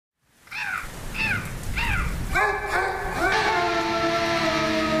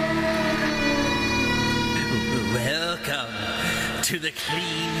a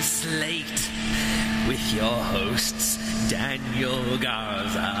clean slate with your hosts Daniel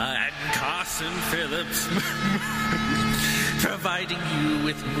Garza and Carson Phillips, providing you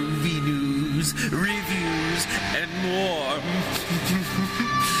with movie news, reviews, and more.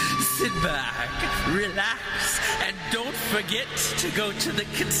 Sit back, relax, and don't forget to go to the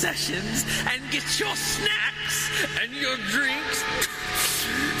concessions and get your snacks and your drinks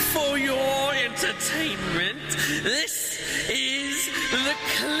for your entertainment. This is the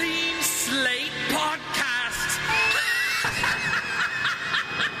Clean Slate Podcast.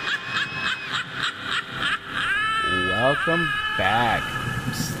 Welcome back,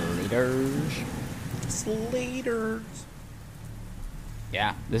 Slaters.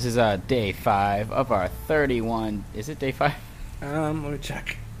 Yeah, this is day 5 of our 31. Is it day 5? Let me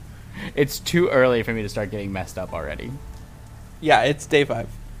check. It's too early for me to start getting messed up already. Yeah, it's day 5.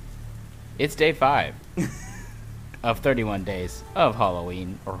 It's day 5 of 31 days of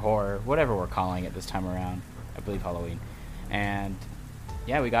Halloween or horror, whatever we're calling it this time around. I believe Halloween. And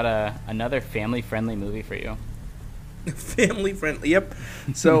yeah, we got another family-friendly movie for you. Family-friendly, yep.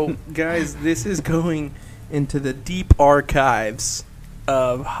 So, guys, this is going into the deep archives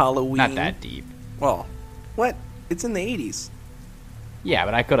of Halloween. Not that deep. Well, what? It's in the 80s. Yeah,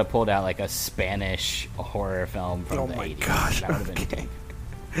 but I could have pulled out like a Spanish horror film from the 80s. Oh my gosh, that would have been deep.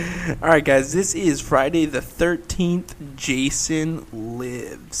 Alright, guys, this is Friday the 13th. Jason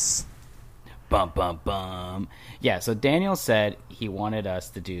Lives. Bum, bum, bum. Yeah, so Daniel said he wanted us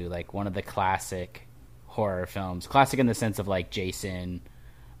to do like one of the classic horror films. Classic in the sense of like Jason,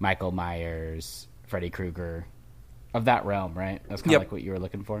 Michael Myers, Freddy Krueger. Of that realm, right? That's kind of like what you were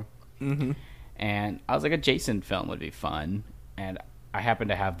looking for. Mm-hmm. And I was like, a Jason film would be fun. And I happened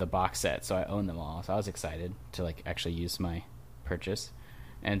to have the box set, so I own them all. So I was excited to like actually use my purchase.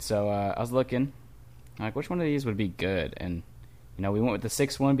 And so I was looking, like, which one of these would be good? And, you know, we went with the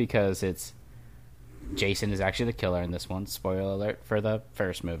 6th one because it's Jason is actually the killer in this one. Spoiler alert for the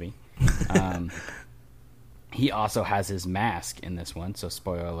first movie. He also has his mask in this one, so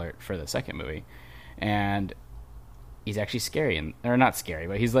spoiler alert for the second movie. And he's actually scary, or not scary,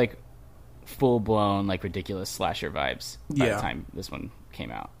 but he's like full-blown, like, ridiculous slasher vibes by the time this one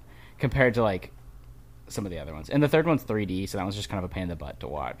came out, compared to like some of the other ones. And the third one's 3D, so that one's just kind of a pain in the butt to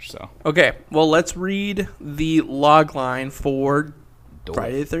watch. So okay, well, let's read the log line for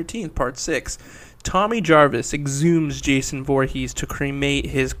Friday the 13th, Part 6. Tommy Jarvis exhumes Jason Voorhees to cremate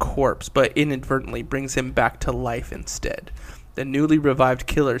his corpse, but inadvertently brings him back to life instead. The newly revived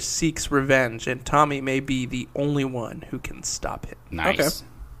killer seeks revenge, and Tommy may be the only one who can stop him. Nice. Okay.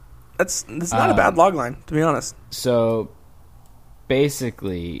 That's not a bad logline, to be honest. So,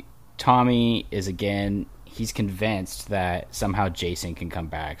 basically, Tommy is, again, he's convinced that somehow Jason can come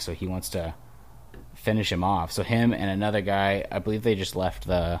back, so he wants to finish him off. So him and another guy, I believe they just left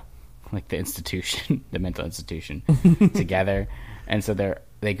the institution, the mental institution, together. And so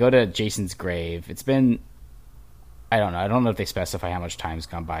they go to Jason's grave. It's been, I don't know if they specify how much time's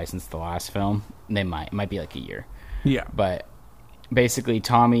gone by since the last film. They might. It might be like a year. Yeah. But basically,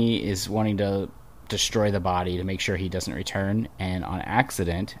 Tommy is wanting to destroy the body to make sure he doesn't return, and on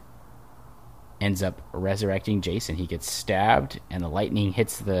accident ends up resurrecting Jason. He gets stabbed, and the lightning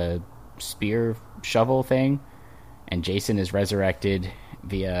hits the spear shovel thing, and Jason is resurrected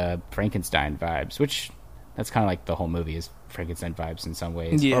via Frankenstein vibes, which that's kind of like the whole movie is Frankenstein vibes in some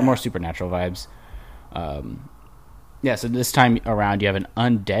ways, or more supernatural vibes. So this time around you have an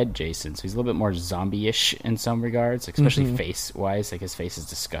undead Jason, so he's a little bit more zombie-ish in some regards, especially face-wise. Like, his face is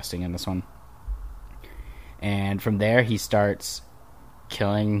disgusting in this one. And from there he starts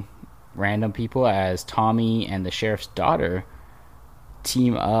killing random people as Tommy and the sheriff's daughter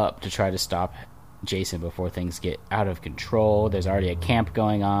team up to try to stop Jason before things get out of control. There's already a camp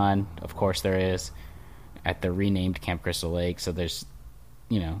going on, of course there is, at the renamed Camp Crystal Lake. So there's,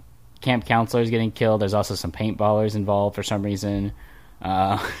 camp counselors getting killed. There's also some paintballers involved for some reason.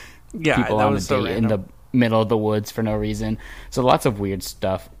 People on a date in the middle of the woods for no reason. So lots of weird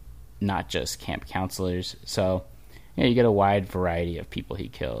stuff, not just camp counselors. So you get a wide variety of people he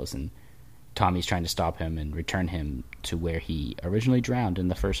kills, and Tommy's trying to stop him and return him to where he originally drowned in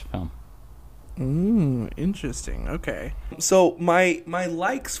the first film. Interesting. Okay. So my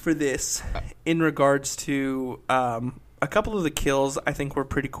likes for this in regards to a couple of the kills I think were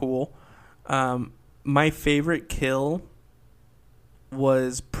pretty cool. My favorite kill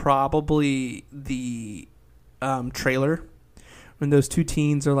was probably the trailer when those two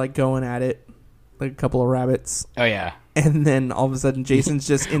teens are like going at it like a couple of rabbits. Oh yeah. And then all of a sudden Jason's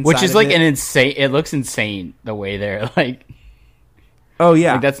just inside which is of like it. an insane, it looks insane the way they're like Oh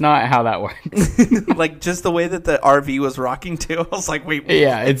yeah, Like, that's not how that works. like just the way that the RV was rocking too. I was like, wait.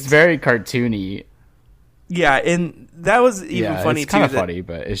 Yeah, it's very cartoony. Yeah, and that was even funny it's kind of too. funny,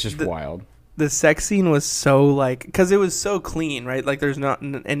 but it's just wild. The sex scene was so like, because it was so clean, right? Like there's not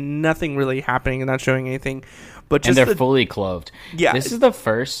and nothing really happening and not showing anything, but just And they're fully clothed. Yeah. This is the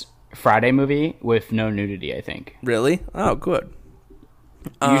first Friday movie with no nudity, I think. really. Oh, good.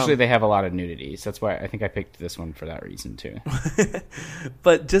 Usually they have a lot of nudity, so that's why I think I picked this one for that reason too.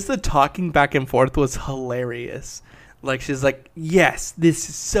 But just the talking back and forth was hilarious. Like she's like, "Yes, this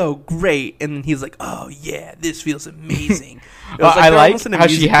is so great," and then he's like, "Oh yeah, this feels amazing." It Well, was I they're like almost in a how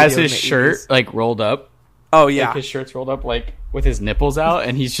she music has video in his the shirt 80s. like rolled up. Oh yeah, Like his shirt's rolled up like with his nipples out,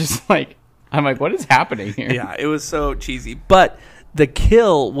 and he's just like, I'm like, what is happening here? yeah. It was so cheesy, but the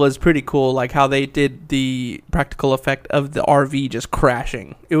kill was pretty cool. Like how they did the practical effect of the RV just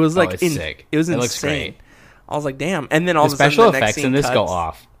crashing. It was like it's sick. It was It insane. looks great. I was like, "Damn!" And then all The of a sudden, special the next effects scene in this go cuts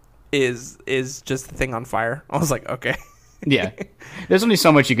off. is just the thing on fire. I was like, "Okay." Yeah, there's only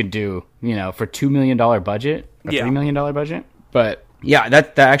so much you can do, for $2 million budget or Yeah. $3 million budget. But yeah,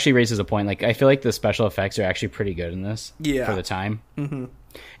 that actually raises a point. Like, I feel like the special effects are actually pretty good in this. Yeah. For the time. Mm-hmm.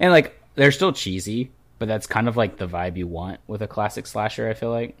 And like, they're still cheesy, but that's kind of like the vibe you want with a classic slasher. I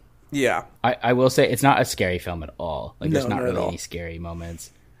feel like. Yeah. I will say it's not a scary film at all. Like, there's No, not not at really all. any scary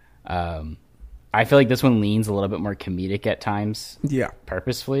moments. I feel like this one leans a little bit more comedic at times. Yeah.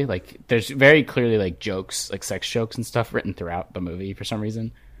 Purposefully, like there's very clearly like jokes, like sex jokes and stuff written throughout the movie for some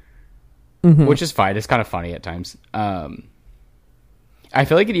reason, which is fine. It's kind of funny at times. I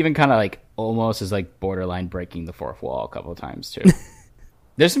feel like it even kind of like almost is like borderline breaking the fourth wall a couple of times too.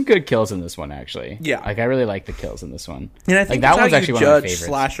 There's some good kills in this one actually. Yeah. Like I really like the kills in this one. And I think like, that one's actually actually one of my judge favorites.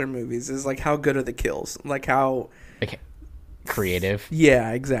 slasher movies is like how good are the kills, like how. Like creative.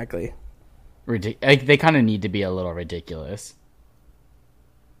 Yeah, exactly. Like they kind of need to be a little ridiculous.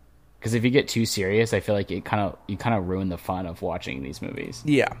 Because if you get too serious, I feel like you kind of ruin the fun of watching these movies.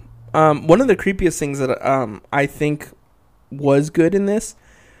 Yeah. One of the creepiest things that I think was good in this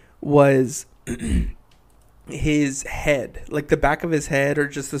was his head, like the back of his head or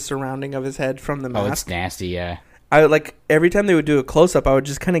just the surrounding of his head from the Oh, it's mask. nasty, yeah. I like every time they would do a close up, I would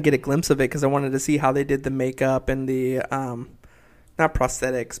just kind of get a glimpse of it because I wanted to see how they did the makeup and the not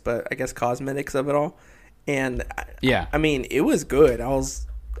prosthetics, but I guess cosmetics of it all. And Yeah. I mean, it was good. I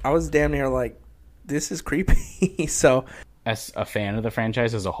was damn near like, this is creepy. So As a fan of the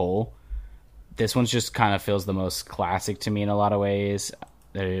franchise as a whole, this one's just kind of feels the most classic to me in a lot of ways.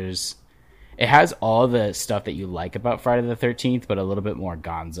 It has all the stuff that you like about Friday the 13th, but a little bit more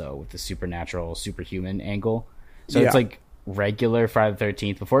gonzo with the supernatural, superhuman angle. So Yeah. it's like regular Friday the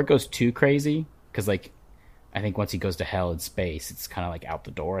 13th before it goes too crazy. Because like, I think once he goes to hell in space, it's kind of like out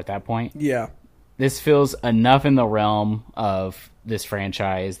the door at that point. yeah, This feels enough in the realm of this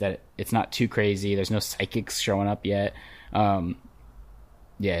franchise that it's not too crazy. There's no psychics showing up yet.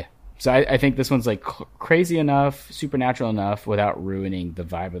 Yeah. So I think this one's like crazy enough, supernatural enough without ruining the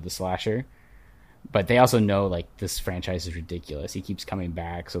vibe of the slasher. But they also know like this franchise is ridiculous. He keeps coming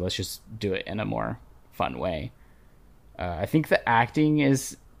back, so let's just do it in a more fun way. I think the acting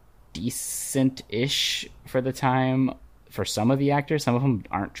is decent-ish for the time for some of the actors. Some of them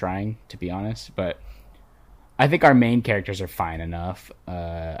aren't trying, to be honest, but I think our main characters are fine enough.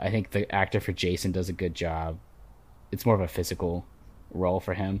 I think the actor for Jason does a good job. It's more of a physical role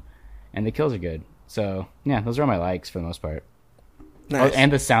for him, and the kills are good. So yeah, those are all my likes for the most part. nice. Oh,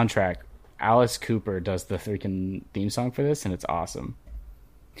 and the soundtrack. Alice Cooper does the freaking theme song for this, and it's awesome.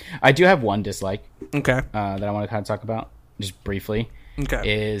 I do have one dislike Okay. that I want to kind of talk about, just briefly. Okay.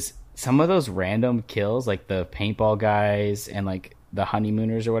 Is some of those random kills, like the paintball guys and like the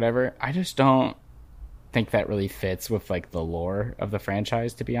honeymooners or whatever, I just don't think that really fits with like the lore of the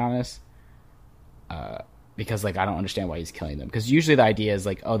franchise, to be honest. Because like I don't understand why he's killing them. Because usually the idea is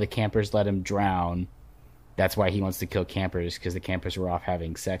like, oh, the campers let him drown. That's why he wants to kill campers, because the campers were off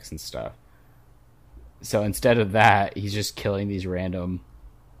having sex and stuff. So instead of that, he's just killing these random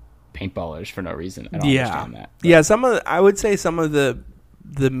paintballers for no reason. I don't understand that. But Yeah, I would say some of the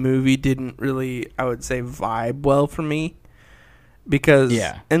movie didn't really, I would say, vibe well for me, because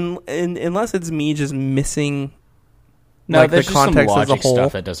and unless it's me just missing no, like the there's just some context as a logic whole,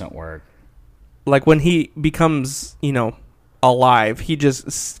 stuff that doesn't work. like when he becomes alive, he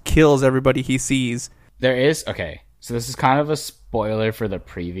just kills everybody he sees. There is okay. So this is kind of a spoiler for the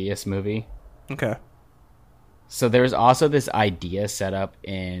previous movie. Okay. So there's also this idea set up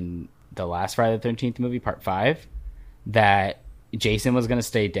in the last Friday the 13th movie, Part 5, that Jason was going to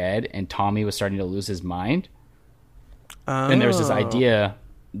stay dead and Tommy was starting to lose his mind. And there was this idea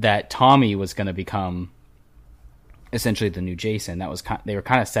that Tommy was going to become essentially the new Jason. That was they were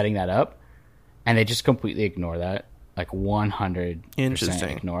kind of setting that up, and they just completely ignore that, like 100%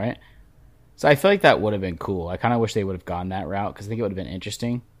 ignore it. So I feel like that would have been cool. I kind of wish they would have gone that route because I think it would have been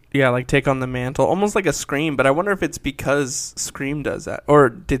interesting. Yeah, like take on the mantle, almost like a Scream. But I wonder if it's because Scream does that, or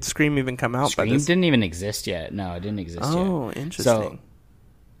did Scream even come out? Scream didn't even exist yet. No, it didn't exist yet. Oh, interesting. So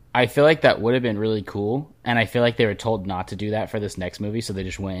I feel like that would have been really cool, and I feel like they were told not to do that for this next movie, so they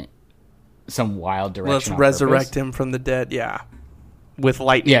just went some wild direction. Let's resurrect him from the dead. Yeah, with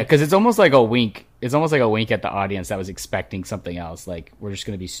lightning. Yeah, because it's almost like a wink. It's almost like a wink at the audience that was expecting something else. Like, we're just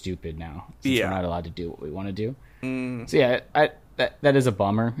going to be stupid now since we're not allowed to do what we want to do. So yeah, that is a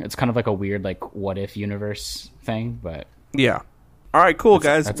bummer. It's kind of like a weird like what if universe thing, but yeah. All right, cool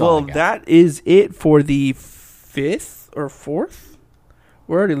guys. That's well, that is it for the 5th or 4th.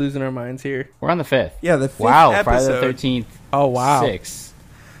 We're already losing our minds here. We're on the 5th. Yeah, the 5th wow, episode. Friday the 13th. Oh wow, 6.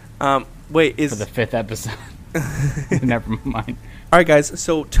 Wait, is for the 5th episode? Never mind. All right, guys.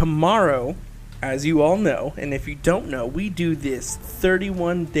 So tomorrow, as you all know, and if you don't know, we do this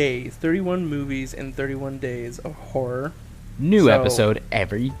 31 days, 31 movies in 31 days of horror. New episode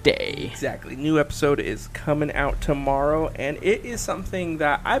every day. Exactly. New episode is coming out tomorrow, and it is something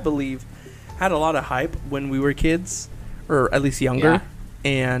that I believe had a lot of hype when we were kids, or at least younger. Yeah.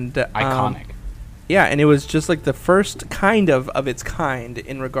 And iconic. Yeah, and it was just like the first kind of its kind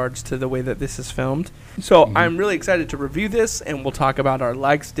in regards to the way that this is filmed. So I'm really excited to review this, and we'll talk about our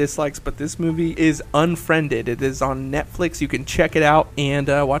likes, dislikes, but this movie is Unfriended. It is on Netflix. You can check it out and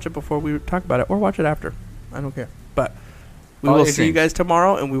watch it before we talk about it, or watch it after. I don't care. But we will see you guys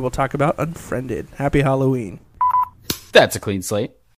tomorrow, and we will talk about Unfriended. Happy Halloween. That's a clean slate.